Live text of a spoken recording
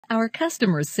Our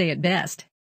customers say it best.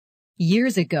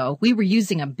 Years ago, we were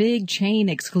using a big chain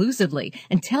exclusively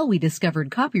until we discovered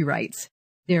CopyWrights.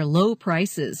 Their low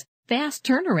prices, fast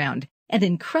turnaround, and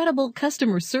incredible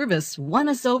customer service won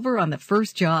us over on the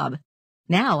first job.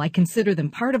 Now I consider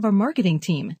them part of our marketing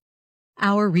team.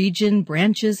 Our region,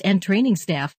 branches, and training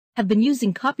staff have been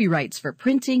using CopyWrights for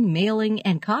printing, mailing,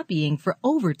 and copying for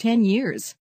over 10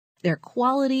 years. Their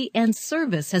quality and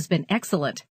service has been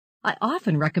excellent. I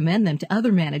often recommend them to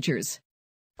other managers.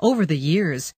 Over the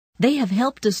years, they have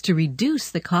helped us to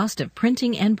reduce the cost of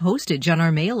printing and postage on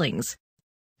our mailings.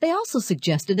 They also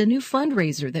suggested a new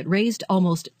fundraiser that raised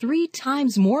almost 3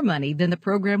 times more money than the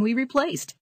program we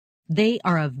replaced. They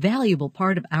are a valuable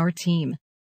part of our team.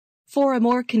 For a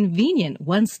more convenient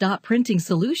one-stop printing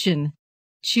solution,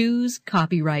 choose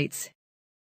CopyWrights.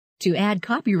 To add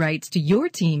CopyWrights to your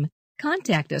team,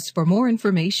 contact us for more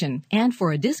information and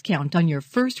for a discount on your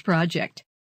first project.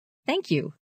 Thank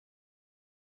you.